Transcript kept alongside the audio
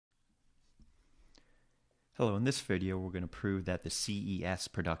Hello, in this video we're going to prove that the CES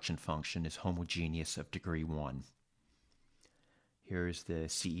production function is homogeneous of degree 1. Here is the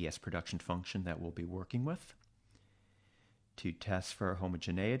CES production function that we'll be working with. To test for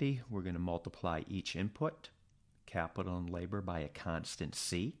homogeneity, we're going to multiply each input, capital and labor, by a constant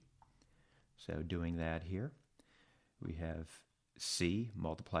C. So doing that here, we have C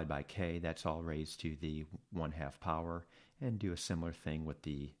multiplied by K, that's all raised to the 1/2 power, and do a similar thing with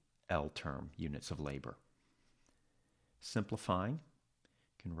the L term, units of labor. Simplifying,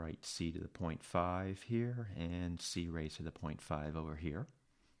 you can write C to the 0.5 here and C raised to the 0.5 over here.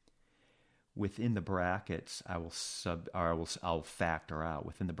 Within the brackets, I'll factor out.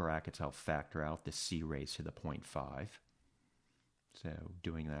 Within the brackets, I'll factor out the C raised to the 0.5. So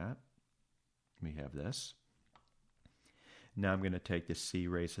doing that, we have this. Now I'm going to take the C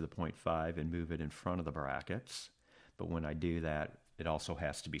raised to the 0.5 and move it in front of the brackets. But when I do that, it also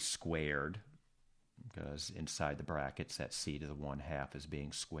has to be squared, because inside the brackets that C to the 1/2 is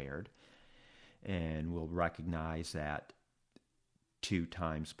being squared. And we'll recognize that 2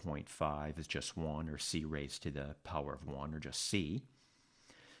 times 0.5 is just 1, or C raised to the power of 1, or just C.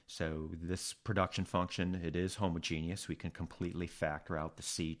 So this production function, it is homogeneous. We can completely factor out the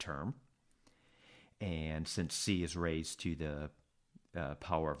C term. And since C is raised to the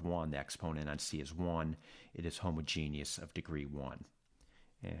power of 1, the exponent on C is 1, it is homogeneous of degree 1.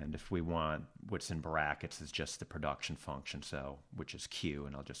 And if we want what's in brackets is just the production function, so which is Q,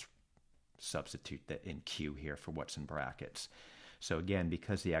 and I'll just substitute that in Q here for what's in brackets. So again,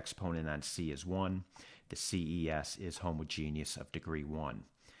 because the exponent on C is 1, the CES is homogeneous of degree 1.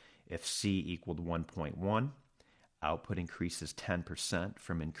 If C equaled 1.1, output increases 10%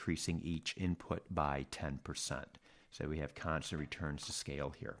 from increasing each input by 10%. So we have constant returns to scale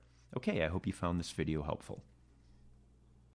here. Okay, I hope you found this video helpful.